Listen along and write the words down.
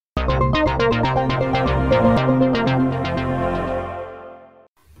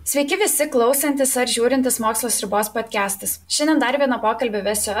Sveiki visi klausantis ar žiūrintis Mokslo ribos podcastas. Šiandien dar vieną pokalbį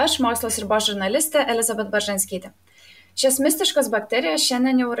vesiu aš, Mokslo ribos žurnalistė Elizabet Baržanskytė. Šias mistiškas bakterijos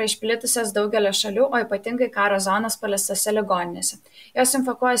šiandien jau yra išplitusios daugelio šalių, o ypatingai karo zonos paliestose ligoninėse. Jos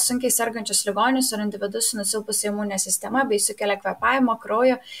infekuoja sunkiai sergančius ligonius ir individus su nusilpusia imuninė sistema bei sukelia kvėpavimo,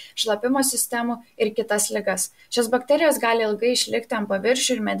 kraujo, šlapimo sistemų ir kitas ligas. Šios bakterijos gali ilgai išlikti ant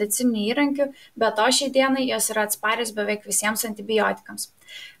paviršių ir medicininių įrankių, bet to šiai dienai jos yra atsparios beveik visiems antibiotikams.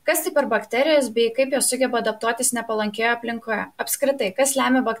 Kas tai per bakterijos bei kaip jos sugeba adaptuotis nepalankioje aplinkoje? Apskritai, kas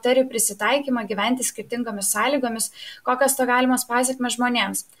lemia bakterijų prisitaikymą gyventi skirtingomis sąlygomis, kokios to galimos pasekmės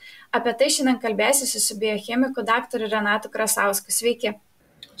žmonėms? Apie tai šiandien kalbėsiu su biochemiku dr. Renatu Krasausku. Sveiki.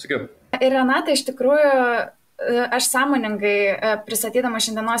 Sveiki. Ir Renata, iš tikrųjų, aš sąmoningai pristatydama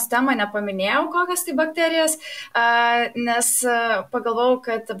šiandienos temą nepaminėjau, kokios tai bakterijos, nes pagalvojau,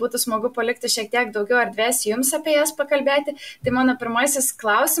 kad būtų smagu palikti šiek tiek daugiau erdvės jums apie jas pakalbėti. Tai mano pirmasis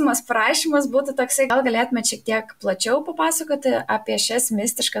klausimas, prašymas būtų toksai, gal galėtumėte šiek tiek plačiau papasakoti apie šias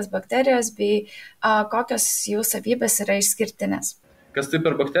mistiškas bakterijos bei kokios jų savybės yra išskirtinės. Kas tai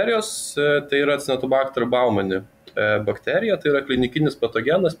per bakterijos? Tai yra Acinetobacter baumani bakterija, tai yra klinikinis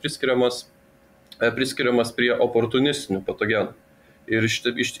patogenas priskiriamas prie oportunistinių patogenų. Ir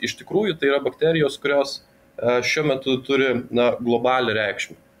iš tikrųjų tai yra bakterijos, kurios šiuo metu turi globalią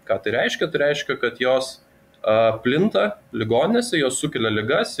reikšmę. Ką tai reiškia? Tai reiškia, kad jos plinta ligoninėse, jos sukelia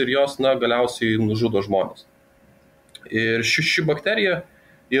ligas ir jos galiausiai nužudo žmones. Ir ši bakterija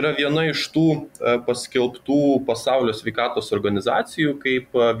yra viena iš tų paskelbtų Pasaulio sveikatos organizacijų kaip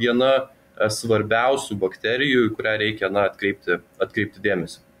viena svarbiausių bakterijų, į kurią reikia atkreipti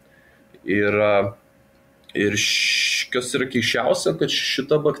dėmesį. Ir kas yra keisčiausia, kad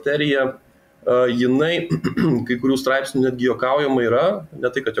šita bakterija, jinai, kai kurių straipsnių netgi juokaujama yra, ne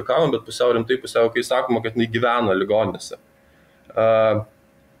tai, kad juokaujama, bet pusiau rimtai, pusiau kai sakoma, kad jinai gyvena ligoninėse.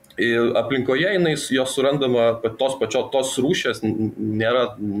 Aplinkoje jos surandama, tos rūšies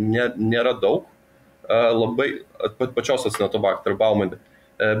nėra daug, labai pačios Acinetobacter baumani.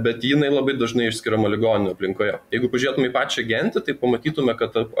 Bet jinai labai dažnai išskiriama ligoninių aplinkoje. Jeigu pažiūrėtume į pačią gentį, tai pamatytume, kad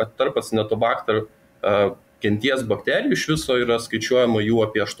tarp Acinetobacter genties bakterijų iš viso yra skaičiuojama jų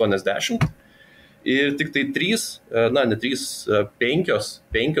apie 80. Ir tik tai 5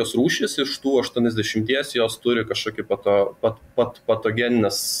 rūšys iš tų 80 jos turi kažkokį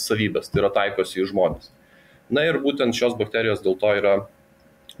patogeninės savybės, tai yra taikosi į žmones. Ir būtent šios bakterijos dėl to yra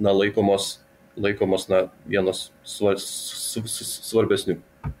laikomos vienos svarbesnių.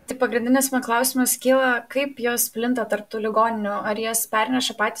 Tai pagrindinis man klausimas kyla, kaip jos plinta tarp tų ligoninių, ar jas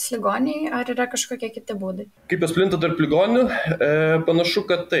perneša patys ligoniai, ar yra kažkokie kiti būdai? Kaip jos plinta tarp ligonių? Panašu,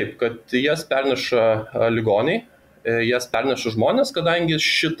 kad taip, kad jas perneša ligoniai, jas perneša žmonės, kadangi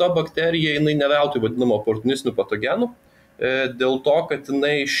šita bakterija, jinai ne veltui vadinama oportunistiniu patogenu, dėl to, kad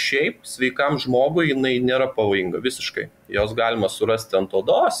jinai šiaip sveikam žmogui jinai nėra pavojinga visiškai. Jos galima surasti ant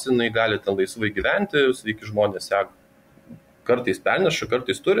odos, jinai gali ten laisvai gyventi, sveiki žmonės ją kartais perneša,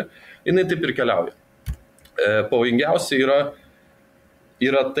 kartais turi, jinai taip ir keliauja. Pavojingiausia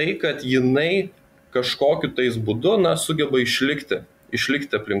yra tai, kad jinai kažkokiu tais būdu sugeba išlikti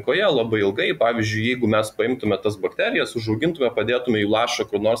aplinkoje labai ilgai. Pavyzdžiui, jeigu mes paimtume tas bakterijas, užaugintume, padėtume į lašą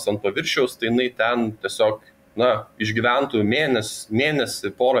kur nors ant paviršiaus, tai jinai ten tiesiog išgyventų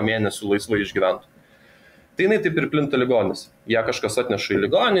mėnesį, porą mėnesių laisvai išgyventų. Tai jinai taip ir plinta ligoninėse. Ją kažkas atneša į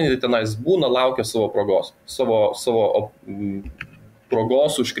ligoninę, tenais būna, laukia savo progos. Savo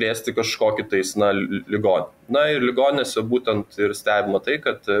progos užkrėsti kažkokį tais ligonį. Ir ligoninėse būtent ir stebima tai,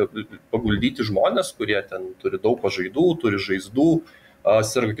 kad paguldyti žmonės, kurie ten turi daug pažaidų, turi žaizdų,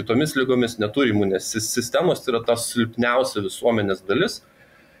 serga kitomis lygomis, neturi imuninės sistemos, tai yra ta silpniausia visuomenės dalis,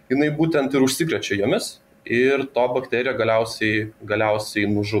 jinai būtent ir užsikrečia jomis ir to bakterija galiausiai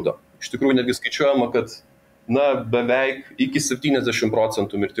nužudo. Iš tikrųjų, netgi skaičiuojama, kad beveik iki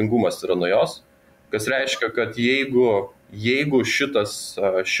 70% mirtingumas yra nuo jos, kas reiškia, kad jeigu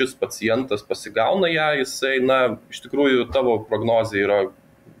šis pacientas pasigauna ją, jisai, iš tikrųjų, tavo prognozė yra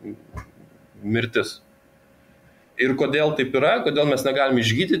mirtis. Ir kodėl taip yra, kodėl mes negalime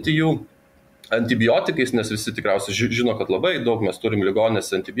išgydyti jų antibiotikais, nes visi tikriausiai žino, kad labai daug mes turim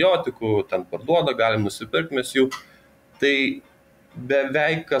ligoninėse antibiotikų, ten parduoda, galim nusipirkti mes jų. Tai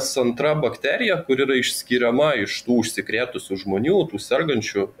beveik kas antra bakterija, kur yra išskiriama iš tų užsikrėtusių žmonių, tų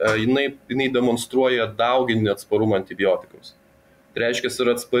sergančių, jinai demonstruoja dauginį atsparumą antibiotikams. Tai reiškia,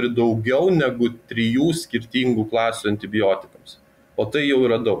 yra atspari daugiau negu 3 skirtingų klasių antibiotikams. O tai jau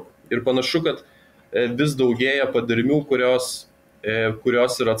yra daug. Ir panašu, kad vis daugėja padarinių, kurios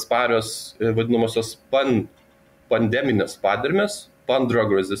yra atsparios vadinamosios pandeminės padarmės,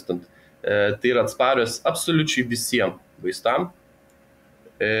 pan-drug resistant. Tai yra atsparios absoliučiai visiems vaistam,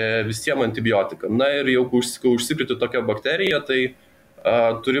 visiems antibiotikam. Na ir jau užsikriti tokią bakteriją, tai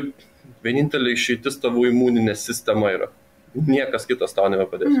turi vienintelė išeitis tavo imuninė sistema yra. Niekas kitas tau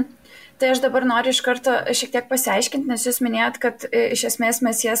nebepadės. Tai aš dabar noriu iš karto šiek tiek pasiaiškinti, nes jūs minėjot, kad iš esmės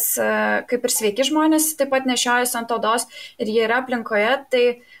mes jas, kaip ir sveiki žmonės, taip pat nešiojasi ant odos ir jie yra aplinkoje, tai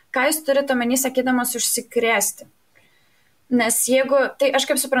ką jūs turite omeny sakydamas užsikrėsti? Nes jeigu, tai aš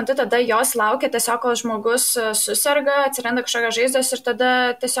kaip suprantu, tada jos laukia tiesiog, kol žmogus susirga, atsiranda kažkokios žaizdos ir tada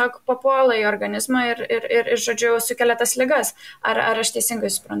tiesiog papuola į organizmą ir žodžiu, sukelia tas ligas. Ar aš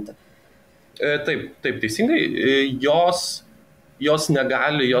teisingai suprantu? Taip, teisingai. Jos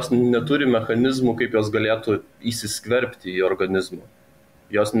negali, jos neturi mechanizmų, kaip jos galėtų įsiskverbti į organizmą.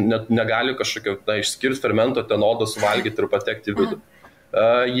 Jos negali kažkokio išskirti fermento, ten odą suvalgyti ir patekti į vidų.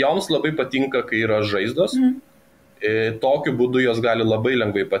 Joms labai patinka, kai yra žaizdos. Tokiu būdu jos gali labai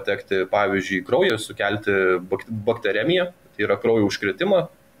lengvai patekti, pavyzdžiui, į kraują, sukelti bakteremiją, tai yra kraujo užkritimą.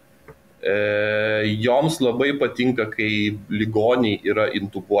 Joms labai patinka, kai ligoniai yra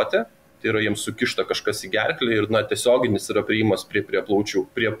intubuoti. Tai yra jiems sukišta kažkas į gerklę ir tiesioginis yra priėjimas prie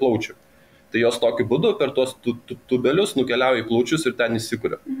plaučių. Tai jos tokiu būdu per tuos tubelius nukeliauja į plaučius ir ten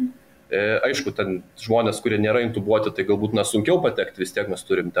įsikuria. Aišku, ten žmonės, kurie nėra intubuoti, tai galbūt sunkiau patekti, vis tiek mes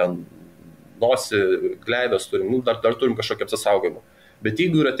turim ten nosį, gleivės turim, dar turim kažkokią apsisaugojimą. Bet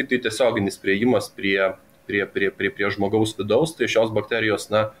jeigu yra tik tai tiesioginis priėjimas prie žmogaus vidaus, tai šios bakterijos,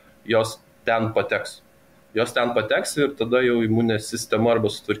 jos ten pateks. Jos ten pateks ir tada jau imuninė sistema arba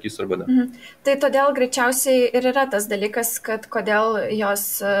sutvarkys arba ne. Tai todėl greičiausiai ir yra tas dalykas, kad kodėl jos,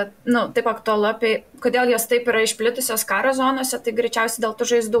 taip aktualu kodėl jos taip yra išplitusios karo zonose, tai greičiausiai dėl tų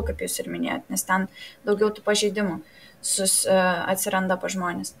žaizdų, kaip jūs ir minėjot, nes ten daugiau tų pažeidimų atsiranda pas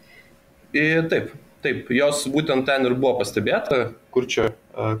žmonės. Taip, jos būtent ten ir buvo pastebėta, kur čia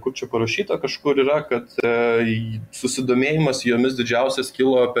parašyta, kažkur yra, kad susidomėjimas jomis didžiausias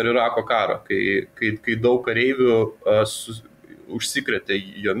kilo per Irako karą, kai daug kareivių užsikrėtė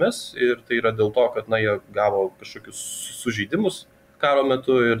jomis ir tai yra dėl to, kad jie gavo kažkokius sužeidimus karo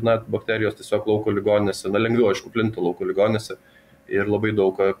metu ir bakterijos tiesiog lauko ligoninėse, lengviau aišku plinta lauko ligoninėse ir labai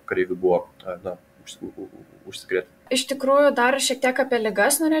daug kareivių buvo užsikrėtę. Iš tikrųjų, dar šiek tiek apie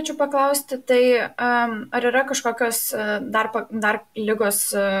ligas norėčiau paklausti. Tai ar yra kažkokios dar ligos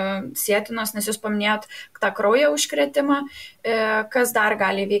sėtinos, nes jūs paminėjot tą kraujo užkrėtimą, kas dar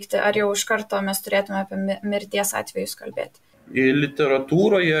gali vykti? Ar jau iš karto mes turėtume apie mirties atvejus kalbėti?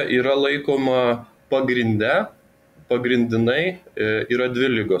 Literatūroje yra laikoma pagrindinai yra dvi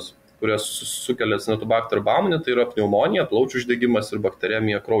ligos, kurias sukelia Acinetobacter baumani, tai yra pneumonija, plaučių uždegimas ir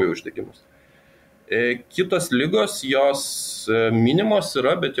bakteremija, kraujo uždegimas. Kitos ligos, jos minimos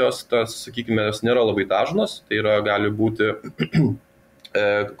yra, bet jos, sakykime, jos nėra labai dažnos. Tai yra, gali būti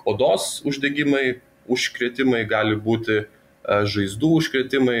odos uždegimai, užkrėtimai, gali būti žaizdų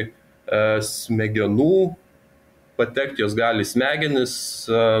užkrėtimai, smegenų patekti, jos gali smegenis,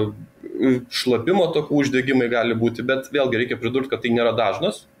 šlapimo takų uždegimai gali būti, bet vėlgi reikia pridurti, kad tai nėra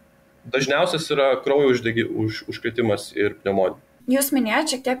dažnas. Dažniausias yra kraujo užkrėtimas ir pneumonija. Jūs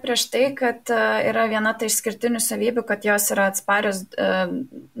minėjote šiek tiek prieš tai, kad yra viena tai išskirtinių savybių, kad jos yra atsparios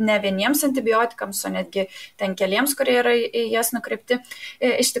ne vieniems antibiotikams, o netgi ten keliems, kurie yra į jas nukreipti.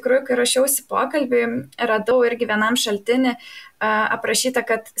 Iš tikrųjų, kai ruošiausi pokalbį, radau irgi vienam šaltinį aprašyta,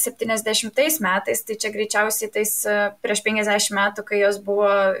 kad 70 metais, tai čia greičiausiai tais prieš 50 metų, kai jos buvo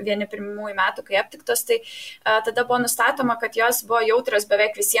vieni pirmųjų metų, kai aptiktos, tai tada buvo nustatoma, kad jos buvo jautrios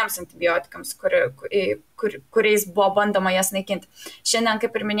beveik visiems antibiotikams, kuriais buvo bandoma jas naikinti. Šiandien,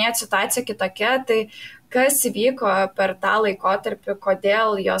 kaip ir minėjot, situacija kitokia, tai kas įvyko per tą laikotarpį,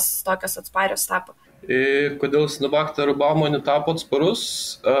 kodėl jos tokios atsparios tapo? Kodėl Acinetobacter baumani tapo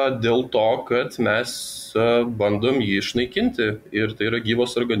atsparus? Dėl to, kad mes bandom jį išnaikinti ir tai yra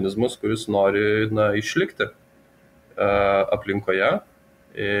gyvas organizmas, kuris nori išlikti aplinkoje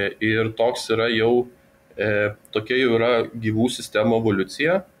ir toks yra tokia jau yra gyvų sistemų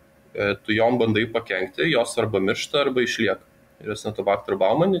evoliucija, tu jom bandai pakenkti, jos arba miršta, arba išlieka. Ir Acinetobacter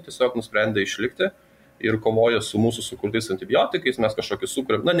baumani tiesiog nusprendė išlikti ir kovoja su mūsų sukurtais antibiotikais, mes kažkokį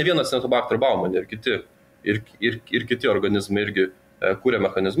sukuriam, ne vienas Acinetobacter baumani, ir kiti organizmai irgi kūrė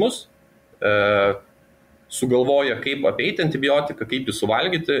mechanizmus, sugalvoja, kaip apeiti antibiotiką, kaip jį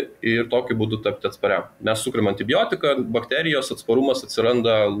suvalgyti ir tokiu būdu tapti atspariam. Mes sukuriam antibiotiką, bakterijos atsparumas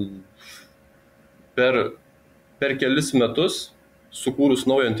atsiranda per kelis metus, sukūrus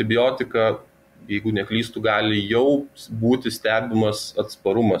naują antibiotiką, jeigu neklystų, gali jau būti stebimas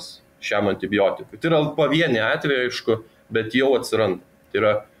atsparumas šiam antibiotikui. Tai yra pavieniai atvejai, aišku, bet jau atsiranda. Tai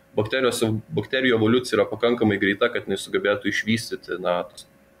yra bakterijų evoliucija yra pakankamai greita, kad nesugebėtų išvystyti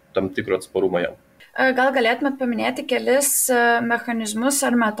tam tikrą atsparumą jam. Gal galėtumėt paminėti kelis mechanizmus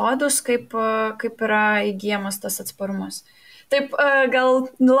ar metodus, kaip yra įgyjamas tas atsparumas? Taip, gal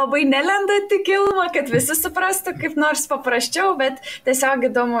labai nelendant į gilumą, kad visi suprastų kaip nors paprasčiau, bet tiesiog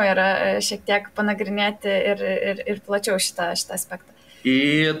įdomu yra šiek tiek panagrinėti ir plačiau šitą aspektą.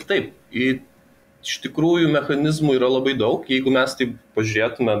 Taip, iš tikrųjų mechanizmų yra labai daug. Jeigu mes taip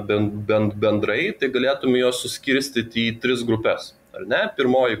pažiūrėtume bendrai, tai galėtume juos suskirstyti į 3 grupės. Ar ne?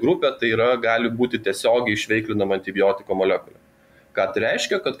 Pirmoji grupė tai gali būti tiesiogiai išveiklinama antibiotiko molekulė. Ką tai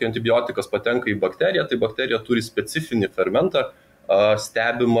reiškia, kad kai antibiotikas patenka į bakteriją, tai bakterija turi specifinį fermentą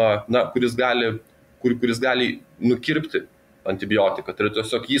stebimą, kuris gali nukirpti antibiotiką. Tai yra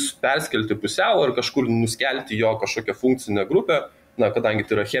tiesiog jį perskelti pusiau ar kažkur nuskelti jo kažkokią funkcinę grupę, kadangi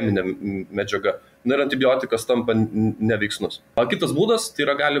tai yra cheminė medžiaga, ir antibiotikas tampa neveiksnus. O kitas būdas tai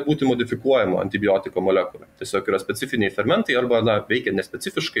gali būti modifikuojama antibiotiko molekulė. Tiesiog yra specifiniai fermentai arba veikia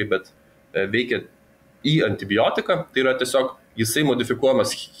nespecifiškai, bet veikia į antibiotiką, tai yra tiesiog jisai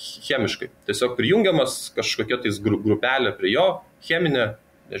modifikuojamas chemiškai. Tiesiog prijungiamas kažkokia tais grupelė prie jo, cheminė,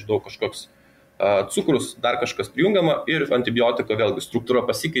 nežinau, kažkoks cukrus, dar kažkas prijungiama ir antibiotiko vėlgi struktūra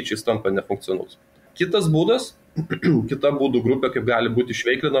pasikeičia, jis tampa nefunkcionalus. Kitas būdas, kita būdų grupė, kaip gali būti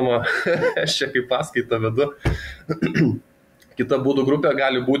išveiklinama, aš čia kaip paskaitą vedu, kita būdų grupė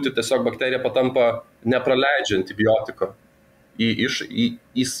gali būti tiesiog bakterija patampa nepraleidžia antibiotiko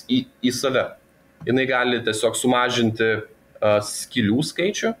į save. Jinai gali tiesiog sumažinti skylių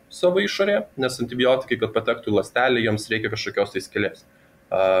skaičių savo išorėje, nes antibiotikai, kad patektų į ląstelę, jiems reikia kažkokios tai skylės.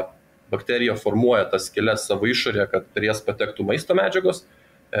 Bakterija formuoja tas skyles savo išorėje, kad per jas patektų maisto medžiagos,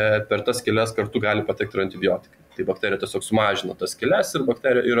 per tas skyles kartu gali patekti ir antibiotikai. Tai bakterija tiesiog sumažina tas skyles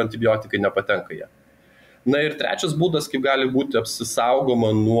ir antibiotikai nepatenka ją. Ir trečias būdas, kaip gali būti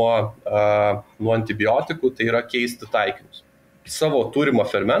apsisaugoma nuo antibiotikų, tai yra keisti taikinius. Savo turimą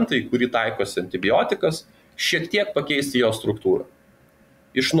fermentą, į kurį taikosi antibiotikas, šiek tiek pakeisti jo struktūrą.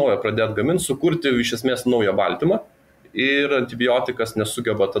 Iš naujo pradėti gaminti, sukurti iš esmės naują baltymą ir antibiotikas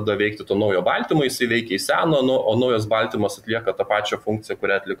nesugeba tada veikti to naujo baltymo, jisai veikia į seno, o naujas baltymas atlieka tą pačią funkciją,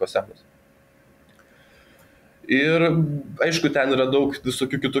 kurią atliko senas. Ir aišku, ten yra daug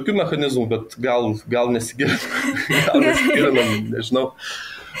visokių kitokių mechanizmų, bet gal nesigilinam, nežinau.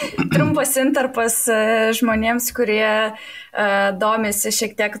 Trumpas intarpas žmonėms, kurie domisi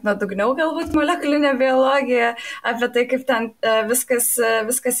šiek tiek nuodugniau galbūt molekulinę biologiją, apie tai, kaip ten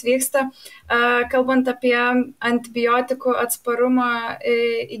viskas vyksta. Kalbant apie antibiotikų atsparumą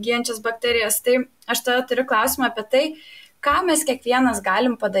įgyjančias bakterijas, tai aš tada turiu klausimą apie tai, ką mes kiekvienas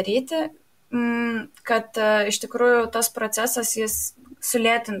galim padaryti, kad iš tikrųjų tas procesas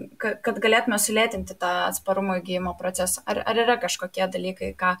kad galėtume sulėtinti tą atsparumo įgyjimo procesą. Ar yra kažkokie dalykai,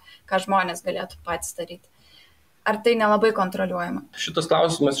 ką žmonės galėtų patys daryti? Ar tai nelabai kontroliuojama? Šitas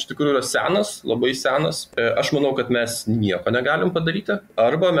klausimas iš tikrųjų yra senas, labai senas. Aš manau, kad mes nieko negalim padaryti.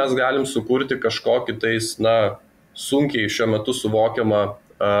 Arba mes galim sukurti kažkokį tais, sunkiai šiuo metu suvokiamą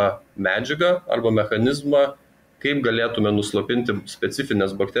medžiagą arba mechanizmą, kaip galėtume nuslopinti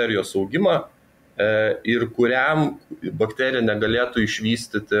specifinės bakterijos augimą ir kuriam bakterija negalėtų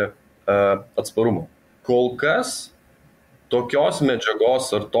išvystyti atsparumą. Kol kas tokios medžiagos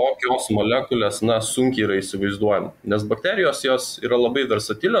ar tokios molekulės sunkiai yra įsivaizduojama, nes bakterijos jos yra labai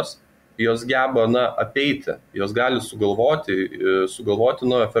versatilios, jos geba apeiti, jos gali sugalvoti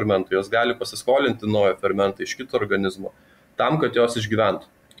naują fermentą, jos gali pasiskolinti naują fermentą iš kito organizmo, tam, kad jos išgyventų.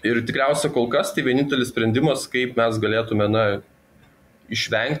 Ir tikriausia kol kas tai vienintelis sprendimas, kaip mes galėtume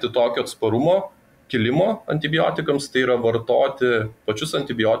išvengti tokio atsparumo kilimo antibiotikams, tai yra vartoti pačius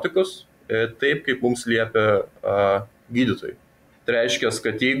antibiotikus taip, kaip mums liepia gydytojai. Tai reiškia,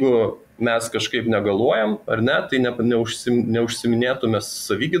 kad jeigu mes kažkaip negaluojam ar ne, tai neužsiminėtume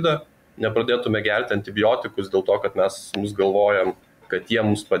savigydą, nepradėtume gerti antibiotikus dėl to, kad mes galvojam, kad jie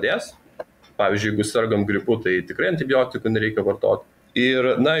mums padės. Pavyzdžiui, jeigu sergam gripu, tai tikrai antibiotikų nereikia vartoti. Ir,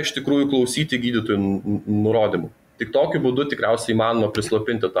 iš tikrųjų, klausyti gydytojų nurodymų. Tik tokiu būdu tikriausiai įmanoma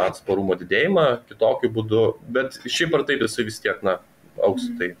prislopinti tą atsparumo didėjimą, kitokiu būdu, bet šiaip ar taip jisai vis tiek, augs.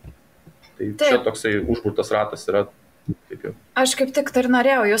 Tai čia toksai užburtas ratas yra. Taip jau. Aš kaip tik ir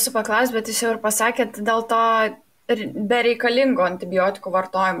norėjau jūsų paklausti, bet jūs jau ir pasakėt dėl to bereikalingo antibiotikų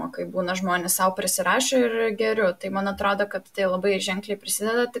vartojimo, kai būna žmonės savo prisirašo ir geriu. Tai man atrodo, kad tai labai ženkliai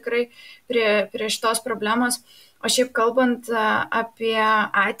prisideda tikrai prie šitos problemos. O šiaip kalbant apie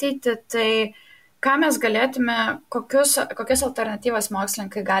ateitį, tai ką mes galėtume, kokias alternatyvas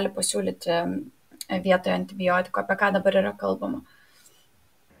mokslininkai gali pasiūlyti vietoje antibiotiko, apie ką dabar yra kalbama?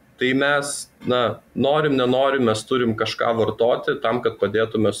 Tai mes, norim, nenorim, mes turim kažką vartoti tam, kad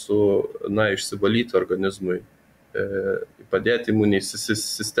padėtume išsivalyti organizmui padėti imuniniai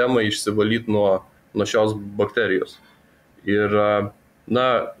sistemai išsivalyti nuo šios bakterijos. Ir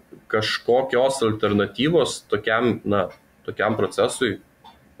kažkokios alternatyvos tokiam procesui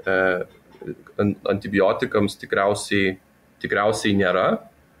antibiotikams tikriausiai nėra,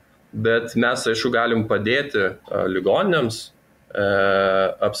 bet mes, aišku, galim padėti ligoniniams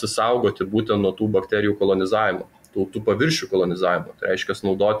apsisaugoti būtent nuo tų bakterijų kolonizavimo, tų paviršių kolonizavimo. Tai reiškia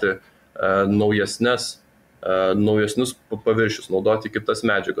naudoti naujesnius paviršius, naudoti kitas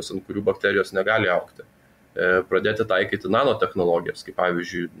medžiagas, ant kurių bakterijos negali augti. Pradėti taikyti nanotechnologijas, kaip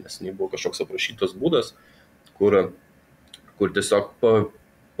pavyzdžiui, neseniai buvo kažkoks aprašytas būdas, kur tiesiog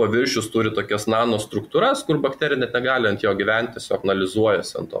paviršius turi tokias nanostruktūras, kur bakterija net negali ant jo gyventi, tiesiog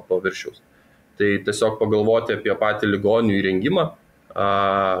analizuojasi ant to paviršiaus. Tai tiesiog pagalvoti apie patį ligonių įrengimą,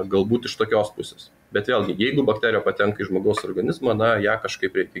 galbūt iš tokios pusės. Bet vėlgi, jeigu bakterija patenka į žmogaus organizmą, ją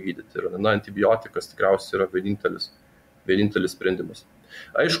kažkaip reikia gydyti. Ir antibiotikas tikriausiai yra vienintelis sprendimas.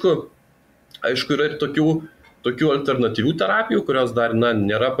 Aišku, yra ir tokių alternatyvių terapijų, kurios dar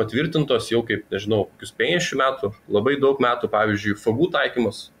nėra patvirtintos jau kaip, nežinau, kokius 50 metų, labai daug metų, pavyzdžiui, fagų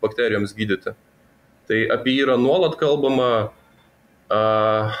taikymas bakterijoms gydyti. Tai apie jį yra nuolat kalbama,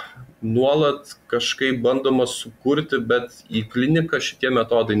 nuolat kažkaip bandoma sukurti, bet į kliniką šitie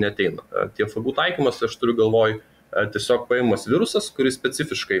metodai neteina. Tie fagų taikymas, aš turiu galvoj, tiesiog paimamas virusas, kuris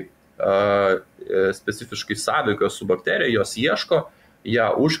specifiškai sąveika su bakterija, jos ieško, ją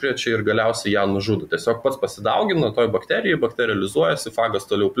užkrečia ir galiausiai ją nužudo. Tiesiog pats pasidaugina toj bakterijai, bakterija realizuojasi, fagas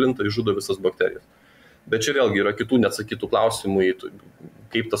toliau plinta ir žudo visas bakterijas. Bet čia vėlgi yra kitų neatsakytų klausimų,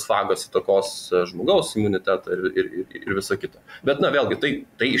 kaip tas fagas įtakos žmogaus imunitetą ir visa kita. Bet vėlgi,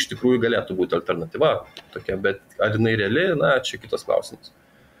 tai iš tikrųjų galėtų būti alternatyva tokia, bet ar jinai reali, čia kitas klausimas.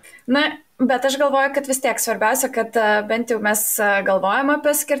 Bet aš galvoju, kad vis tiek svarbiausia, kad bent jau mes galvojam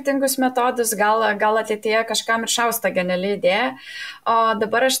apie skirtingus metodus, gal ateityje kažkam ir šaus ta geniali idėja. O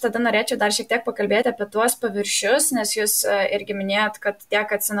dabar aš tada norėčiau dar šiek tiek pakalbėti apie tuos paviršius, nes jūs irgi minėjot, kad tiek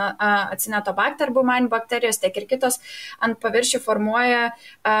acinetobakter bumani bakterijos, tiek ir kitos ant paviršių formuoja,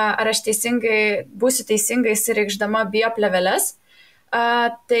 ar aš būsiu teisingai įsireikšdama bioplėveles.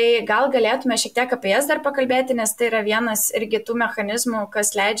 Tai gal galėtume šiek tiek apie jas dar pakalbėti, nes tai yra vienas irgi tų mechanizmų,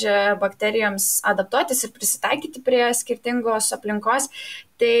 kas leidžia bakterijoms adaptuotis ir prisitaikyti prie skirtingos aplinkos.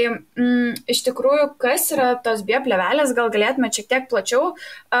 Tai iš tikrųjų, kas yra tos bioplėvelės, gal galėtume šiek tiek plačiau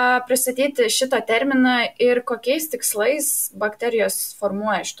pristatyti šitą terminą ir kokiais tikslais bakterijos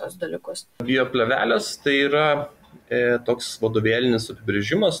formuoja šitos dalykus. Bioplėvelės tai yra toks vadovėlinis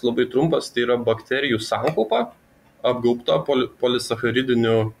apibrėžimas, labai trumpas, tai yra bakterijų sankaupa, apgaubta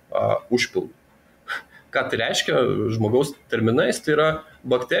polisacharidiniu užpildu. Ką tai reiškia žmogaus terminais? Tai yra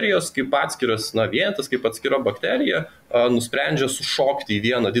bakterijos kaip atskiras vienetas, kaip atskira bakterija, nusprendžia sušokti į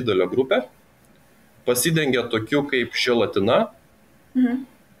vieną didelę grupę, pasidengia tokiu kaip želatina,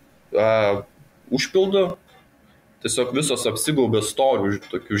 užpildu, tiesiog visos apsigaubė storių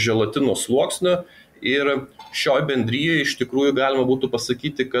tokių želatino sluoksnių ir šioj bendryje iš tikrųjų galima būtų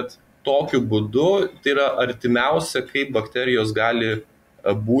pasakyti, kad tokiu būdu tai yra artimiausia, kaip bakterijos gali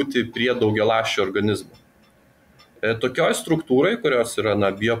būti prie daugialąsčių organizmų. Tokioj struktūrai, kurios yra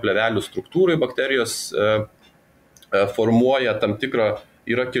bioplėvelių struktūrai, bakterijos formuoja tam tikrą,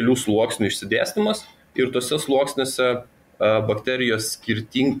 yra kelių sluoksnių išsidėstymas ir tose sluoksniuose bakterijos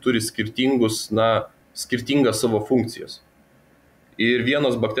turi skirtingas savo funkcijas. Ir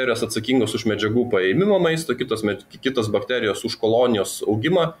vienos bakterijos atsakingos už medžiagų paėmimą maisto, kitos bakterijos už kolonijos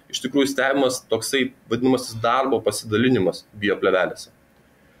augimą. Iš tikrųjų stebimas toksai vadinamasis darbo pasidalinimas bioplėvelėse.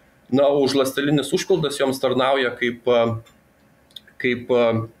 Už ląstelinis užpildas joms tarnauja kaip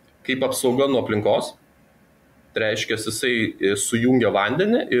apsauga nuo aplinkos. Tai reiškia, jisai sujungia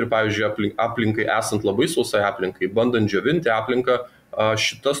vandenį ir, pavyzdžiui, aplinkai esant labai sausai aplinkai, bandant džiovinti aplinką,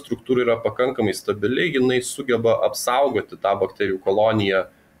 šita struktūra yra pakankamai stabili, jinai sugeba apsaugoti tą bakterijų koloniją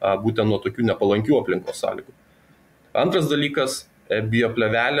būtent nuo tokių nepalankių aplinkos sąlygų. Antras dalykas,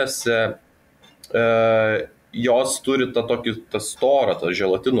 bioplėvelėse jos turi tą storą, tą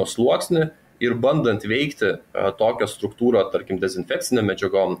želatino sluoksnį ir bandant veikti tokią struktūrą, tarkim, dezinfekcinę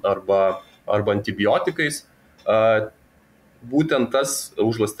medžiagom arba antibiotikais, būtent tas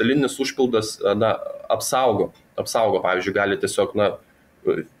užląstelinis užpildas apsaugo, pavyzdžiui, gali tiesiog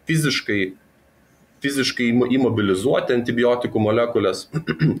fiziškai imobilizuoti antibiotikų molekulės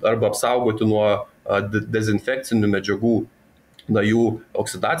arba apsaugoti nuo dezinfekcinių medžiagų, jų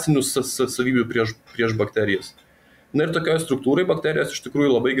oksidacinių savybių prieš bakterijas. Ir tokioje struktūrai bakterijos iš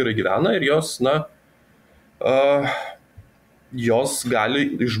tikrųjų labai gerai gyvena ir jos gali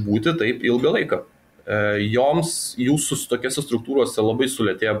išbūti taip ilgą laiką. joms jūsų tokiose struktūrose labai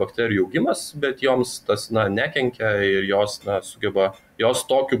sulėtėja bakterijų augimas, bet joms tas nekenkia ir jos jos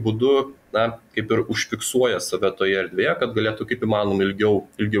tokiu būdu kaip ir užfiksuoja save toje erdvėje, kad galėtų kaip įmanoma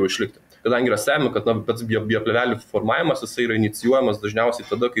ilgiau išlikti. Kadangi yra stebima, kad pats bioplėvelių formavimas jisai yra inicijuojamas dažniausiai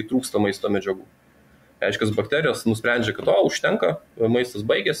tada, kai trūksta maisto medžiagų. Reiškia, bakterijos nusprendžia, kad užtenka, maistas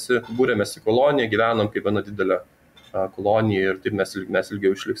baigėsi, būrėmės į koloniją, gyvenam kaip viena didelė kolonija ir taip mes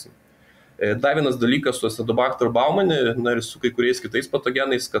ilgiau išliksim. Dar vienas dalykas su Acinetobacter baumani ir su kai kuriais kitais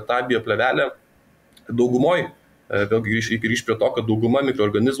patogenais, kad ta bioplėvelė daugumoj, vėlgi grįž prie to, kad dauguma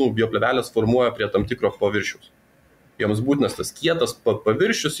mikroorganizmų bioplėvelės formuoja prie tam tikro paviršiaus. Joms būtinas tas kietas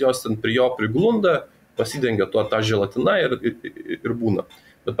paviršius, jos ten prie jo priglunda, pasidengia tą želatiną ir būna.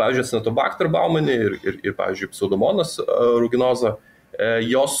 Bet, pavyzdžiui, Acinetobacter baumani ir pavyzdžiui, Pseudomonas ruginoza,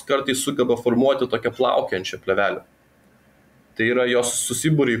 jos kartais sugeba formuoti tokią plaukiančią plėvelę. Tai yra, jos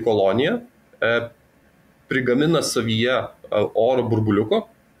susibūrė į koloniją, prigamina savyje oro burbuliuko,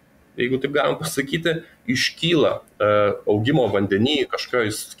 jeigu taip galim pasakyti, iškyla augimo vandenį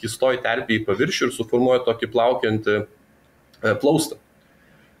kažkokioj skystoj terpėje į paviršių ir suformuoja tokį plaukiantį plaustą.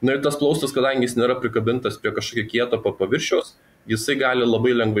 Ir tas plaustas, kadangi jis nėra prikabintas prie kažkokio kieto paviršiaus, jisai gali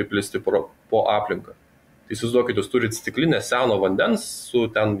labai lengvai plisti po aplinką. Tai įsivaizduokit, jūs turit stiklinę seno vandens su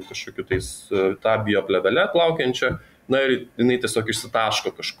ten kažkokiu tą bioplėvelę plaukiančią, ir jinai tiesiog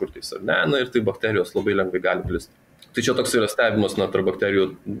išsitaško kažkur tais, ar ne, ir tai bakterijos labai lengvai gali plisti. Tai čia toks yra stebimas tarp bakterijų,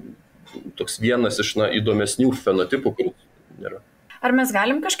 toks vienas iš įdomesnių fenotipų, kuris nėra. Ar mes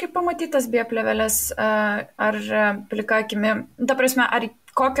galim kažkaip pamatyti tas bioplėvelės, ar plika akimi, ta prasme, ar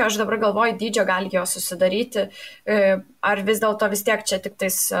kokio aš dabar galvoju dydžio gali jo susidaryti, ar vis dėlto vis tiek čia tik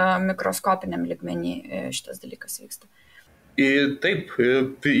tais mikroskopiniam lygmenį šitas dalykas vyksta? Taip,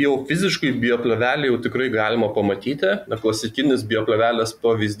 jau fiziškai bioplėvelį jau tikrai galima pamatyti. Klasikinis bioplėvelės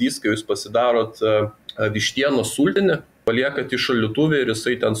pavyzdys, kai jūs pasidarot vištienos sultinį, paliekat į šaldytuvę ir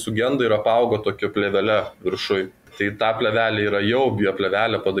jisai ten sugenda ir apaugo tokia plėvelė viršui. Tai ta plėvelė yra jau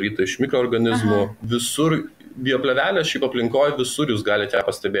bioplėvelė padaryta iš mikroorganizmų. Visur bioplėvelė šiaip aplinkoje visur jūs galite ją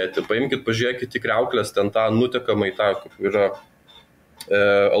pastebėti. Paimkit, pažiūrėkit į kriauklės, ten tą nutekamą į tą, kaip yra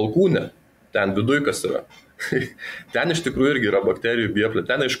alkūnė, ten viduj kas yra. Ten iš tikrųjų irgi yra bakterijų bioplėvelė.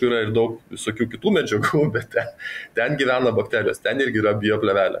 Ten aišku yra ir daug visokių kitų medžiagų, bet ten gyvena bakterijos, ten irgi yra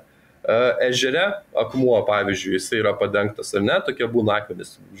bioplėvelė. Ežere akmuo, pavyzdžiui, jisai yra padengtas ar ne, tokie būna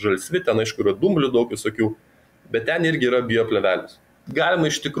akmenys žalsvi, ten aišku yra dumblių daug visokių, bet ten irgi yra bioplėvelės. Galima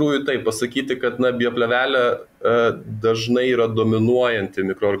iš tikrųjų taip pasakyti, kad bioplėvelė dažnai yra dominuojanti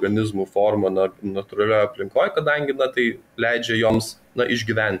mikroorganizmų forma natūralioje aplinkoje, kadangi tai leidžia joms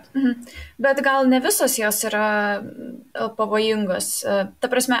išgyventi. Bet gal ne visos jos yra pavojingos?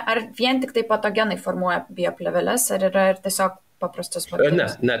 Ta prasme, ar vien tik tai patogenai formuoja bioplėveles, ar yra ir tiesiog paprastos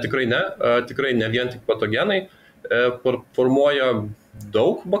bakterijos? Ne, tikrai ne. Tikrai ne vien tik patogenai. Formuoja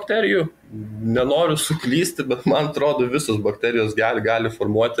daug bakterijų. Nenoriu suklysti, bet man atrodo visos bakterijos gali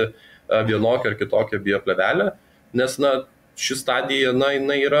formuoti vienokią ar kitokią bioplėvelę, nes ši stadija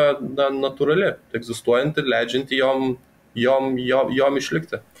jinai yra natūrali, egzistuojanti ir leidžianti jom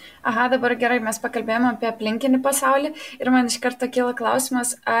išlikti. Aha, dabar gerai, mes pakalbėjome apie aplinkinį pasaulį ir man iš karto kyla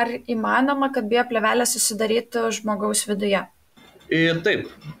klausimas, ar įmanoma, kad bioplėvelė susidarytų žmogaus viduje?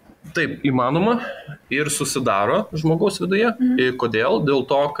 Taip, įmanoma ir susidaro žmogaus viduje. Kodėl? Dėl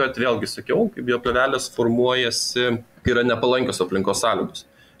to, kad vėlgi sakiau, kai bioplėvelės formuojasi, kai yra nepalankios aplinkos sąlygos.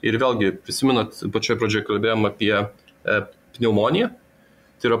 Ir vėlgi, prisimenat, pačioje pradžioje kalbėjom apie pneumoniją,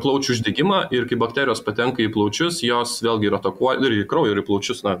 tai yra plaučių uždegimą ir kai bakterijos patenka į plaučius, jos vėlgi yra atakuojamos, ir į kraują, ir į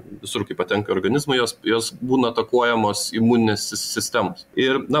plaučius, visur, kai patenka organizmai, jos būna atakuojamos imuninės sistemos.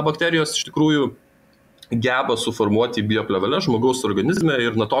 Ir bakterijos iš tikrųjų geba suformuoti bioplėvelę žmogaus organizme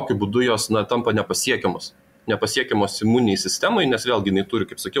ir tokiu būdu jos tampa nepasiekiamos imuniniai sistemai, nes vėlgi jinai turi,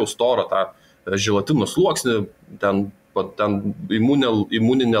 kaip sakiau, storą tą želatino sluoksnį, ten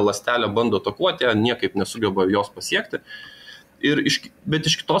imuninė ląstelė bando atakuoti, niekaip nesugeba jos pasiekti. Bet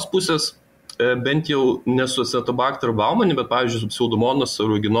iš kitos pusės, bent jau ne su Acinetobacter baumani, bet pavyzdžiui su Pseudomonas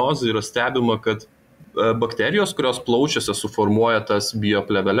ruginoza yra stebima, kad bakterijos, kurios plaučiuose suformuoja tas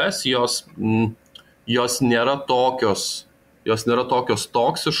bioplėveles, jos nėra tokios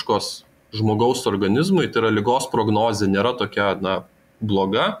toksiškos žmogaus organizmui, tai yra ligos prognozė nėra tokia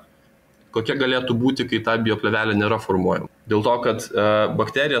bloga, kokia galėtų būti, kai ta bioplėvelė nėra formuojama. Dėl to, kad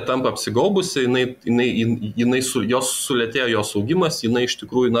bakterija tampa apsigaubusi, jos sulėtėjo jos augimas, jinai iš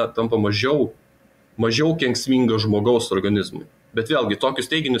tikrųjų tampa mažiau kenksminga žmogaus organizmui. Bet vėlgi,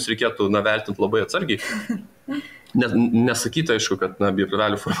 tokius teiginius reikėtų vertinti labai atsargiai. Nesakyti, aišku, kad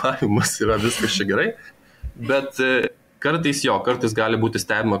bioplėvelių formavimas yra viskas čia gerai, bet Kartais gali būti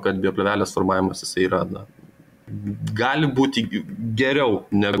stebima, kad bioplėvelės formavimas jisai yra, gali būti geriau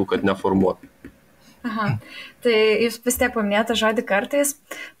negu kad neformuoti. Aha, tai jūs vis tiek paminėjote žodį kartais,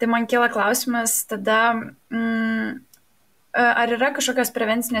 tai man kyla klausimas tada, ar yra kažkokios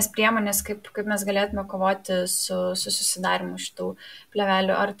prevencinės priemonės, kaip mes galėtume kovoti su susidarimu šitų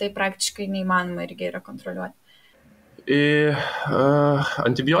plėvelių, ar tai praktiškai neįmanoma irgi yra kontroliuoti?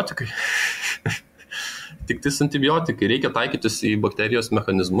 Antibiotikai. Tik tais antibiotikai. Reikia taikytis į bakterijos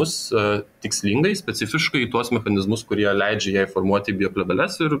mechanizmus tikslingai, specifiškai į tuos mechanizmus, kurie leidžia jai formuoti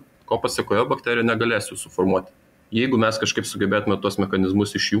bioplėveles ir ko pasiekoje bakterija negalės jų suformuoti. Jeigu mes kažkaip sugebėtume tuos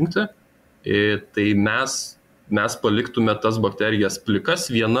mechanizmus išjungti, tai mes paliktume tas bakterijas plikas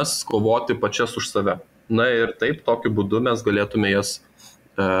vienas kovoti pačias už save. Na ir taip, tokiu būdu mes galėtume jas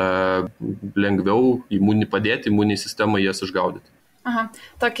lengviau padėti imuniniai sistemai jas išgaudyti. Aha,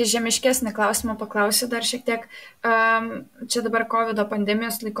 tokį žemiškesnį klausimą paklausiu dar šiek tiek. Čia dabar COVID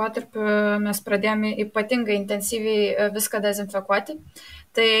pandemijos laikotarpiu mes pradėjome ypatingai intensyviai viską dezinfekuoti.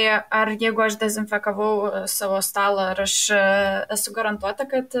 Tai ar jeigu aš dezinfekavau savo stalą, ar aš esu garantuota,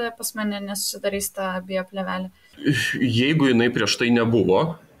 kad pas mane nesusidarys ta bioplėvelė? Jeigu jinai prieš tai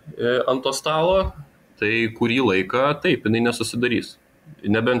nebuvo ant to stalo, tai kurį laiką taip, jinai nesusidarys.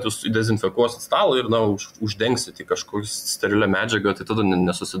 Nebent jūs dezinfekuosit stalą ir uždengsit į kažkokią sterilę medžiagą, tai tada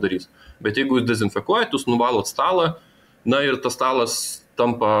nesusidarys. Bet jeigu jūs dezinfekuojat, jūs nuvalot stalą, ir tas stalas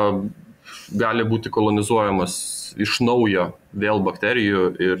gali būti kolonizuojamas iš naujo vėl bakterijų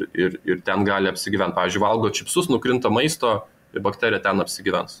ir ten gali apsigyventi. Pavyzdžiui, valgo čipsus, nukrinta maisto ir bakterija ten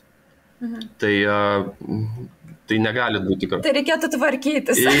apsigyvens. Tai negali būti kartu. Tai reikėtų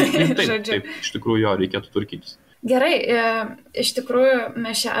tvarkytis. Taip, iš tikrųjų reikėtų tvarkytis. Gerai, iš tikrųjų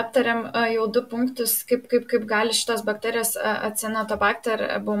mes čia aptariam jau 2 punktus, kaip gali šitos bakterijos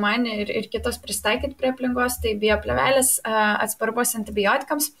Acinetobacter baumani ir kitos pristaikyti prie aplinkos, tai bioplėvelės atsparbos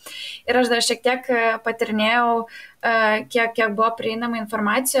antibiotikams. Ir aš dar šiek tiek patirnėjau, kiek buvo prieinama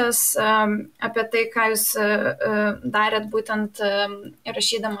informacijos apie tai, ką jūs darėt būtent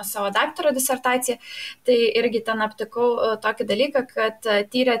rašydama savo daktaro disertaciją. Tai irgi ten aptikau tokį dalyką, kad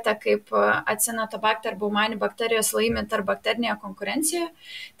tyrėte, kaip Acinetobacter baumani bakterijos laimi tarpbakterinėje konkurencijoje.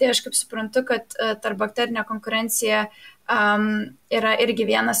 Tai aš kaip suprantu, kad tarpbakterinė konkurencija yra irgi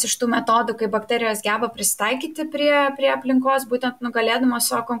vienas iš tų metodų, kai bakterijos geba pristaikyti prie aplinkos, būtent nugalėdamos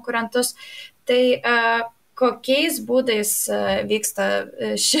savo konkurentus. Tai kokiais būdais vyksta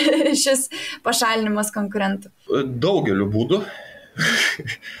šis pašalinimas konkurentų? Daugeliu būdų.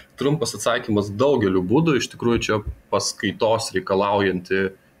 Trumpas atsakymas, daugeliu būdų. Iš tikrųjų, čia paskaitos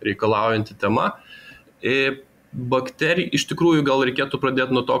reikalaujanti tema. Iš tikrųjų, gal reikėtų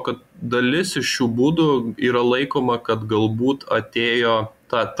pradėti nuo to, kad dalis iš šių būdų yra laikoma, kad galbūt atėjo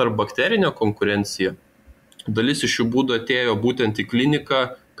ta tarpbakterinė konkurencija. Dalis iš šių būdų atėjo būtent į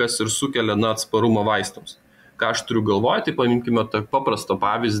kliniką, kas ir sukelia atsparumą vaistams. Ką aš turiu galvoje, tai paimkime tą paprastą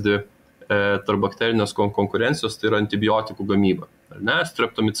pavyzdį tarpbakterinės konkurencijos, tai yra antibiotikų gamyba,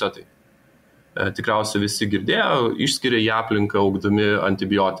 streptomicetai. Tikriausiai visi girdėjo, išskiria į aplinką augdami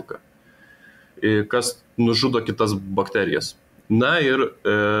antibiotiką, kas nužudo kitas bakterijas. Ir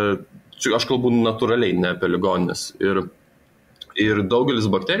čia aš kalbu natūraliai, ne apie ligonines. Ir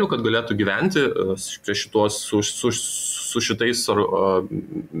daugelis bakterijų, kad galėtų gyventi prie su šitais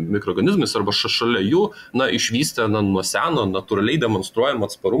mikroorganizmais arba šalia jų, išvystė nuo seno natūraliai demonstruojama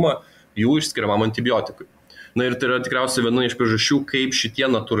atsparumą jų išskiriamam antibiotikui. Ir tai yra tikriausiai viena iš priežasčių, kaip šitie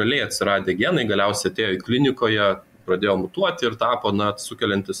natūraliai atsiradę genai galiausiai atėjo į klinikoje, pradėjo mutuoti ir tapo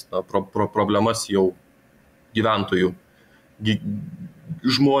sukeliantis problemas jau gyventojų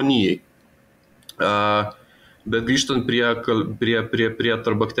žmonijai. Bet grįžtant prie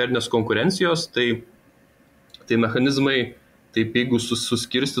tarpbakterinės konkurencijos, tai mechanizmai, taip jeigu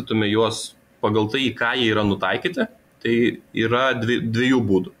suskirstytume juos pagal tai, į ką jie yra nutaikyti, tai yra dviejų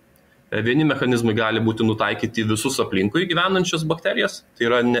būdų. Vieni mechanizmai gali būti nutaikyti visus aplinkui gyvenančias bakterijas, tai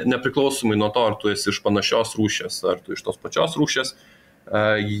yra nepriklausomai nuo to, ar tu esi iš panašios rūšies, ar tu iš tos pačios rūšies,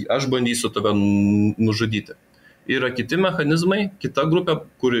 aš bandysiu tave nužudyti. Yra kiti mechanizmai, kita grupė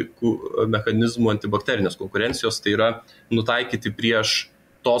mechanizmų antibakterinės konkurencijos, tai yra nutaikyti prieš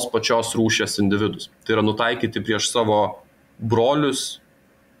tos pačios rūšies individus. Tai yra nutaikyti prieš savo brolius,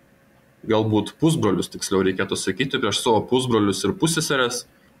 galbūt pusbrolius, tiksliau reikėtų sakyti, prieš savo pusbrolius ir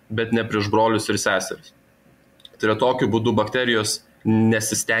pusseseres, bet ne prieš brolius ir seseris. Tai yra tokiu būdu bakterijos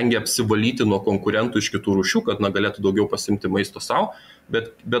nesistengia apsivalyti nuo konkurentų iš kitų rūšių, kad galėtų daugiau pasimti maisto savo,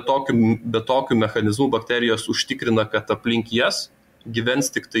 bet tokiu mechanizmu bakterijos užtikrina, kad aplink jas gyvens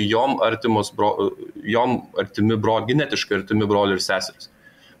tik tai jom genetiškai artimi broliai ir seserys.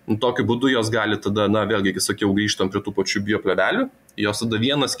 Tokiu būdu jos gali tada, vėlgi, kaip sakiau, grįžtam prie tų pačių bioplėvelių, jos tada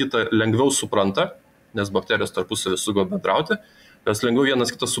vienas kitą lengviau supranta, nes bakterijos tarpusavį sugeba bendrauti, jos lengviau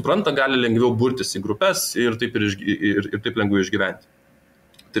vienas kitą supranta, gali lengviau burtis į grupės ir taip lengviau išgyventi.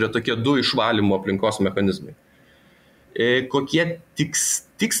 Tai yra tokie 2 išvalymo aplinkos mechanizmai. Kokie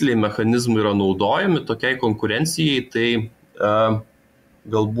tiksliai mechanizmai yra naudojami tokiai konkurencijai, tai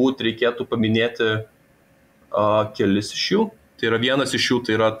galbūt reikėtų paminėti kelis iš jų. Tai yra vienas iš jų,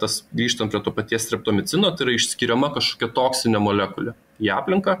 tai yra tas, grįžtant prie to paties streptomicino, tai yra išskiriama kažkokia toksinė molekulė į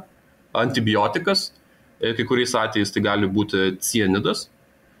aplinką, antibiotikas, kai kuriais atvejais tai gali būti cianidas.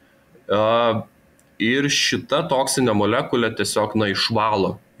 Ir šita toksinė molekulė tiesiog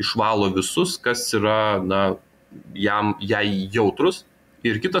išvalo visus, kas yra jai jautrus.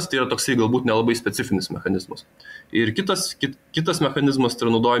 Ir kitas tai yra toksai galbūt nelabai specifinis mechanizmas. Ir kitas mechanizmas tai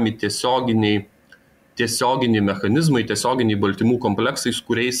yra naudojami tiesioginiai mechanizmai, tiesioginiai baltymų kompleksais,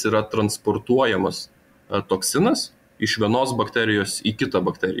 kuriais yra transportuojamas toksinas iš vienos bakterijos į kitą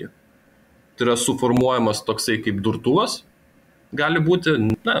bakteriją. Tai yra suformuojamas toksai kaip durtuvas, gali būti,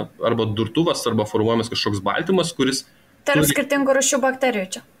 arba durtuvas, arba formuojamas kažkoks baltymas, kuris... Tarp skirtingų rūšių bakterijų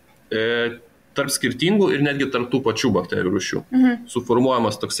čia? Tarp skirtingų ir netgi tarp tų pačių bakterijų rūšių.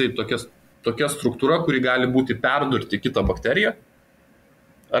 Suformuojamas tokia struktūra, kuri gali būti perdurti kitą bakteriją,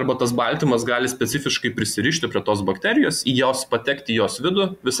 arba tas baltymas gali specifiškai prisirišti prie tos bakterijos, į jos patekti į jos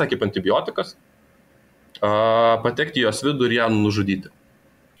vidų, visai kaip antibiotikas, patekti į jos vidų ir ją nužudyti.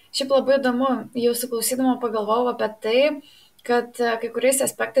 Šiaip labai įdomu, jūsų klausydama pagalvojau apie tai, kad kai kuriais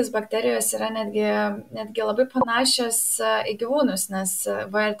aspektais bakterijos yra netgi labai panašios į gyvūnus, nes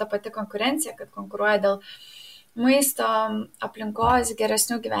va ir ta pati konkurencija, kad konkuruoja dėl maisto, aplinkos,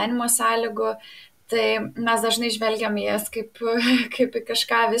 geresnių gyvenimo sąlygų, tai mes dažnai žvelgiam į jas kaip į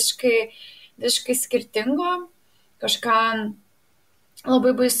kažką visiškai skirtingo, kažką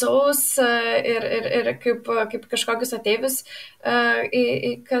labai baisaus ir kaip kažkokius ateivius,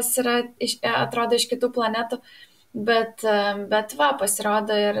 kas atrodo iš kitų planetų. Bet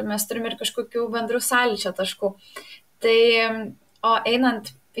pasirodo ir mes turim ir kažkokių bendrų sąlyčio taškų. Tai, o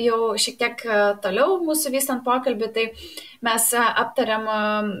einant jau šiek tiek toliau mūsų vystant pokalbį, tai mes aptariam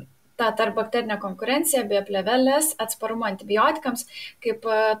tą tarpbakterinę konkurenciją, bioplėveles, atsparumą antibiotikams, kaip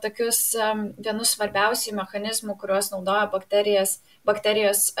tokius vienus svarbiausių mechanizmų, kuriuos naudoja bakterijos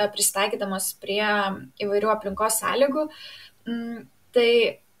pristaikydamos prie įvairių aplinkos sąlygų. Tai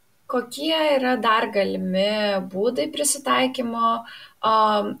kokie yra dar galimi būdai prisitaikymo,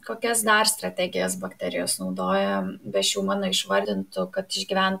 kokias dar strategijas bakterijos naudoja be šių mano išvardintų, kad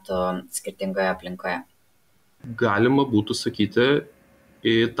išgyventų skirtingoje aplinkoje? Galima būtų sakyti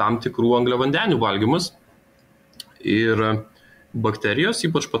tam tikrų angliavandenių valgymas. Ir bakterijos,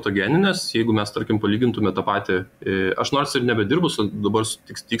 ypač patogeninės, jeigu mes, tarkim, palygintume tą patį, aš nors ir nebedirbu, dabar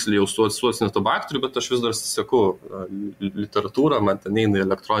tiksliai jau su acinetobakteriu, bet aš vis dar seku literatūrą, man ten eina į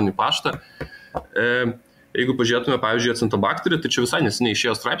elektroninį paštą. Jeigu pažiūrėtume, pavyzdžiui, acinetobakterį, tai čia visai neseniai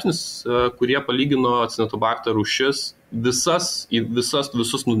išėjo straipsnis, kurie palygino acinetobakterio rūšis,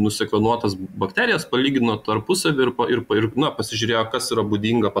 visus nusekvenuotas bakterijas, palygino tarpusavį ir pasižiūrėjo, kas yra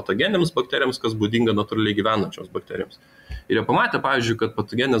būdinga patogenėms bakterijoms, kas būdinga natūraliai gyvenančioms bakterijoms. Ir jie pamatė, pavyzdžiui, kad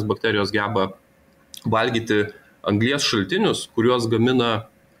patogenės bakterijos geba valgyti anglies šaltinius, kuriuos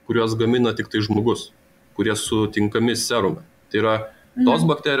gamina tik tai žmogus, kurie sutinkami serume. Tai yra, tos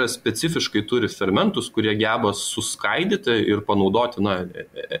bakterijos specifiškai turi fermentus, kurie geba suskaidyti ir panaudoti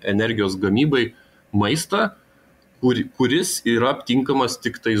energijos gamybai maistą, kuris yra aptinkamas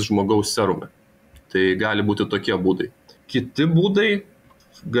tik tais žmogaus serume. Tai gali būti tokie būdai. Kiti būdai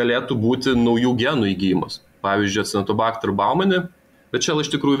galėtų būti naujų genų įgyjimas. Pavyzdžiui, acinetobakter baumani, bet čia iš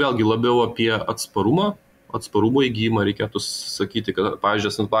tikrųjų vėlgi labiau apie atsparumo įgyjimą reikėtų sakyti, kad,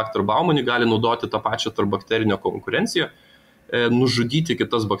 pavyzdžiui, acinetobakter baumani gali naudoti tą pačią tarpbakterinę konkurenciją, nužudyti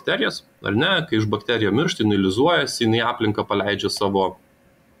kitas bakterijas, ar ne, kai iš bakterija miršta, jinai lizuojasi, jinai aplinką paleidžia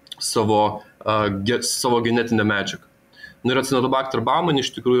savo genetinę medžiagą. Ir acinetobakter baumani iš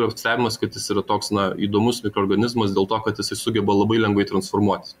tikrųjų yra stebimas, kad jis yra toks įdomus mikroorganizmas dėl to, kad jis sugeba labai lengvai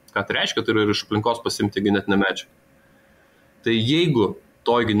transformuotis. Ką tai reiškia, tai yra iš aplinkos pasimti genetinę medžiagą. Tai jeigu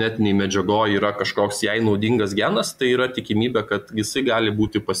toj genetiniai medžiagoje yra kažkoks jai naudingas genas, tai yra tikimybė, kad jisai gali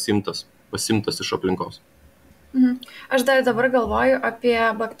būti pasimtas iš aplinkos. Aš dar dabar galvoju apie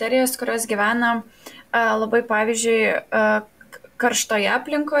bakterijas, kurios gyvena labai, pavyzdžiui, karštoje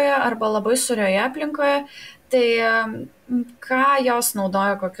aplinkoje arba labai surioje aplinkoje. Tai ką jos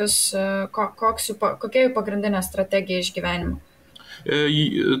naudoja, kokia jų pagrindinė strategija išgyvenimo?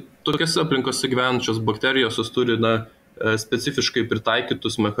 Tokiose aplinkose gyvenančios bakterijos turi specifiškai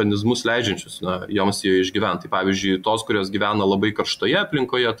pritaikytus mechanizmus leidžiančius joms joje išgyventi. Tai pavyzdžiui, tos, kurios gyvena labai karštoje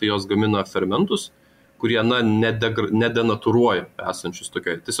aplinkoje, tai jos gamina fermentus, kurie nedenatūruoja esančius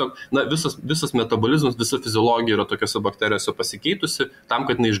tokioje. Tiesiog visas metabolizmas, visa fiziologija yra tokiose bakterijose pasikeitusi tam,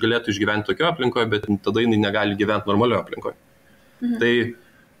 kad jinai galėtų išgyventi tokioje aplinkoje, bet tada jinai negali gyventi normalioje aplinkoje.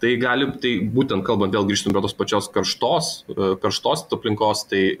 Tai būtent kalbant, vėl grįžtum prie tos pačios karštos aplinkos,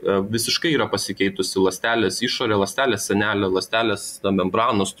 tai visiškai yra pasikeitusi ląstelės išorė, ląstelės senelė, ląstelės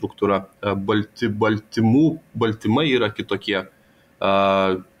membranos struktūra, baltymai yra kitokie,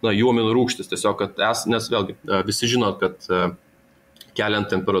 jų aminų rūgštys, tiesiog, nes vėlgi visi žinot, kad keliant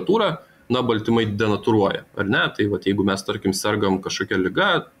temperatūrą, baltymai denatūruoja, ar ne? Tai jeigu mes, tarkim, sergam kažkokią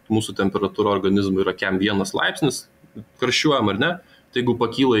ligą, mūsų temperatūra organizmui yra kem 1 laipsnis, karščiuojam, ar ne? Tai jeigu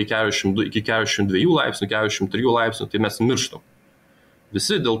pakyla iki 42 laipsnių, 43 laipsnių, tai mes mirštam.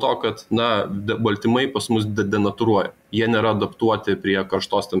 Visi dėl to, kad baltymai pas mus denatūruoja. Jie nėra adaptuoti prie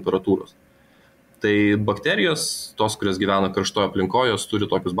karštos temperatūros. Tai bakterijos, tos, kurios gyvena karštoje aplinkoje, jos turi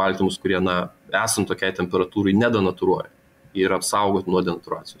tokius baltymus, kurie, esant tokiai temperatūrai, nedenatūruoja. Jie yra apsaugoti nuo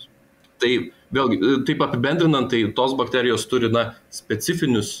denatūracijos. Tai vėlgi, taip apibendrinant, tai tos bakterijos turi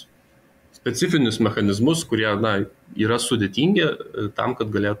specifinius mechanizmus, kurie yra sudėtingi tam,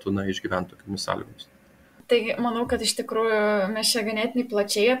 kad galėtų išgyventi tokiamis sąlygomis. Tai manau, kad iš tikrųjų mes čia ganėtinai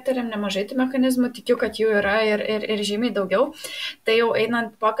plačiai aptarėm nemažai tų mechanizmų, tikiu, kad jų yra ir žymiai daugiau. Tai jau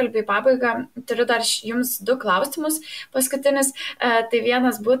einant pokalbį į pabaigą, turiu dar jums 2 klausimus paskutinis. Tai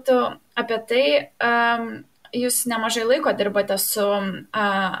vienas būtų apie tai, jūs nemažai laiko dirbate su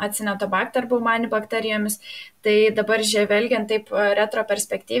Acinetobacter baumani bakterijomis, tai dabar žvelgiant taip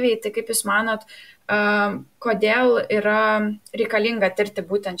retroperspektyviai, tai kaip jūs manot, kodėl yra reikalinga tirti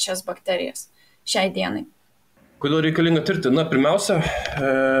būtent šias bakterijas šiai dienai? Kodėl reikalinga tirti? Pirmiausia,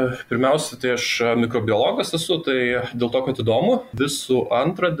 tai aš mikrobiologas esu, tai dėl to, kad įdomu. Visų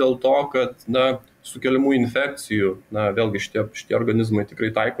antra, dėl to, kad sukeliamų infekcijų, vėlgi šitie organizmai tikrai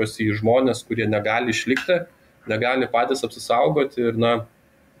taikosi į žmonės, kurie negali išlikti, negali patys apsisaugoti ir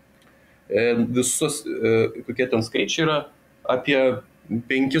visus, kokie ten skaičiai yra, apie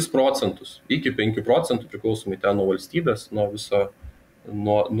 5%, iki 5% priklausomai ten nuo valstybės,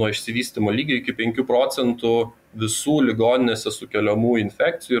 nuo išsivystymo lygio iki 5% visų ligoninėse sukeliamų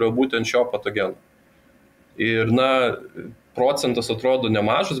infekcijų yra būtent šio patogeno. Ir procentas atrodo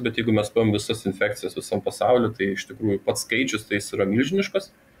nemažas, bet jeigu mes paėm visas infekcijas visam pasauliu, tai iš tikrųjų pats skaičius tai yra milžiniškas.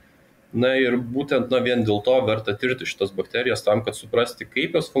 Ir būtent vien dėl to verta tirti šitas bakterijas tam, kad suprasti,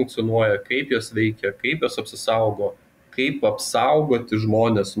 kaip jos funkcionuoja, kaip jos veikia, kaip jos apsisaugo, kaip apsaugoti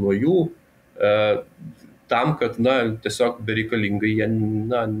žmonės nuo jų, tam, kad tiesiog bereikalingai jie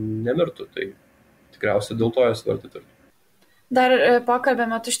nemirtų. Tai tikriausiai dėl to jas verta tirti. Dar pokalbio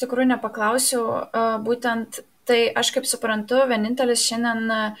metu iš tikrųjų nepaklausiau būtent. Tai aš kaip suprantu, vienintelis šiandien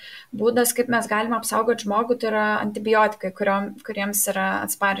būdas, kaip mes galime apsaugoti žmogų, tai yra antibiotikai, kuriems yra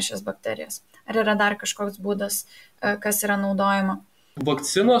atspari šios bakterijos. Ar yra dar kažkoks būdas, kas yra naudojama?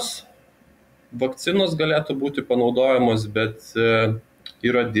 Vakcinos galėtų būti panaudojamos, bet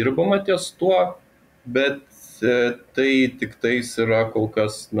yra dirbama ties tuo, bet tai tik tais yra kol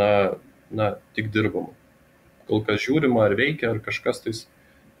kas, tik dirbama. Kol kas žiūrima, ar veikia, ar kažkas tais,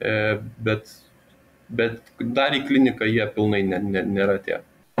 bet dar į kliniką jie pilnai nėra tie.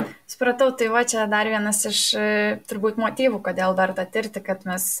 Supratau, tai čia dar vienas iš turbūt motyvų, kodėl verta tirti, kad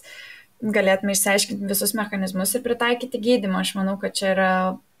mes galėtume išsiaiškinti visus mechanizmus ir pritaikyti gydymą. Aš manau, kad čia yra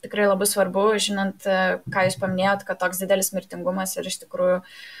tikrai labai svarbu, žinant, ką jūs paminėjot, kad toks didelis mirtingumas ir iš tikrųjų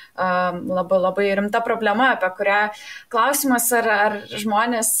labai, labai rimta problema, apie kurią klausimas, ar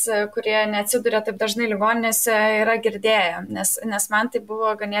žmonės, kurie neatsiduria taip dažnai ligoninėse, yra girdėję. Nes man tai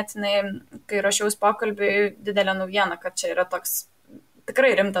buvo ganėtinai, kai ruošiaus pokalbiui, didelė naujiena, kad čia yra toks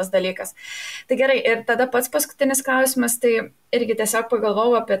tikrai rimtas dalykas. Tai gerai, ir tada pats paskutinis klausimas, tai irgi tiesiog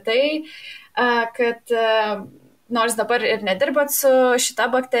pagalvojau apie tai, kad nors dabar ir nedirbat su šita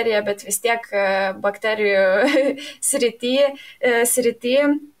bakterija, bet vis tiek bakterijų srity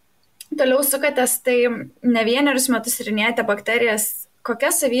toliau sukatės, tai ne vienerius metus tyrinėjate bakterijas.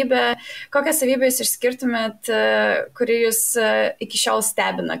 Kokią savybę jūs išskirtumėt, kuri jūs iki šiol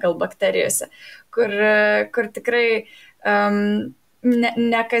stebina gal bakterijose, kur tikrai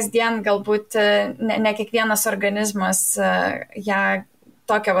ne kasdien galbūt, ne kiekvienas organizmas ją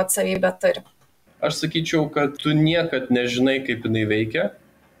tokią savybę turi? Aš sakyčiau, kad tu niekad nežinai, kaip jinai veikia,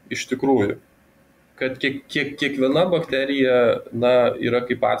 iš tikrųjų. Kad kiekviena bakterija yra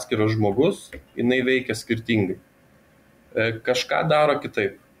kaip atskiras žmogus, jinai veikia skirtingai. Kažką daro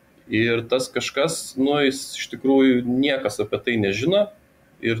kitaip. Ir tas kažkas, jis iš tikrųjų niekas apie tai nežino.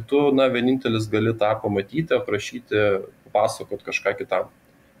 ir tu, vienintelis gali tą pamatyti, aprašyti, papasakot kažką kitam.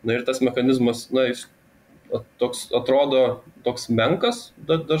 Ir tas mechanizmas, jis atrodo toks menkas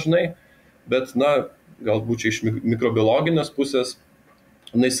dažnai, bet, galbūt čia iš mikrobiologinės pusės,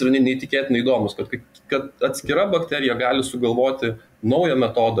 jis yra neįtikėtinai įdomus, kad atskira bakterija gali sugalvoti naują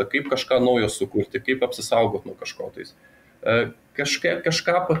metodą, kaip kažką naujo sukurti, kaip apsisaugoti nuo kažko tais.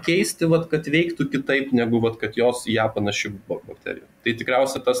 Kažką pakeisti, kad veiktų kitaip, negu kad jos ją panaši bakterija. Tai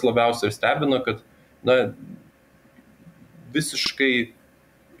tikriausiai tas labiausiai ir stebina, kad visiškai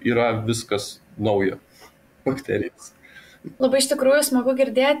yra viskas nauja bakterijas. Labai iš tikrųjų smagu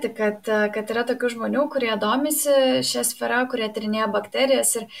girdėti, kad yra tokių žmonių, kurie domisi šią sferą, kurie tyrinėja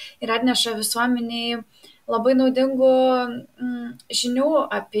bakterijas ir atneša visuomeniai labai naudingų žinių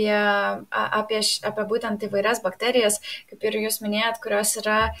apie būtent įvairias bakterijas, kaip ir jūs minėjot, kurios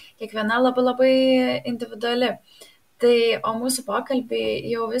yra kiekviena labai labai individuali. O mūsų pokalbį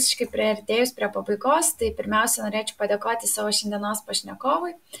jau visiškai priartėjus prie pabaigos, tai pirmiausia norėčiau padėkoti savo šiandienos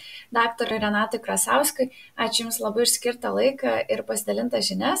pašnekovui, daktarui Renatui Krasauskui. Ačiū Jums labai už skirtą laiką ir pasidalintas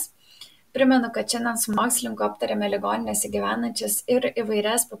žinias. Primenu, kad šiandien su mokslininku aptarėme ligoninėse gyvenančias ir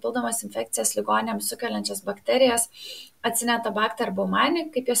įvairias papildomas infekcijas ligonėms sukeliančias bakterijas, Acinetobacter baumani,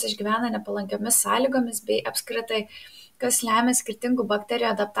 kaip jos išgyvena nepalankiomis sąlygomis, bei apskritai kas lemia skirtingų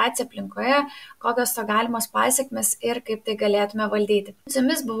bakterijų adaptaciją aplinkoje, kokios to galimos pasekmės ir kaip tai galėtume valdyti. Su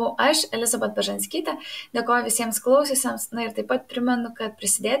Jumis buvau aš, Elizabet Bažanskytė, dėkoju visiems klausysiams, ir taip pat primenu, kad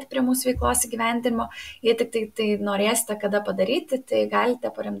prisidėti prie mūsų veiklos įgyvendinimo, jei tik tai norėsite kada padaryti, tai galite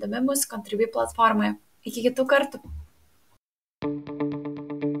paremdami mus Contribui platformoje. Iki kitų kartų.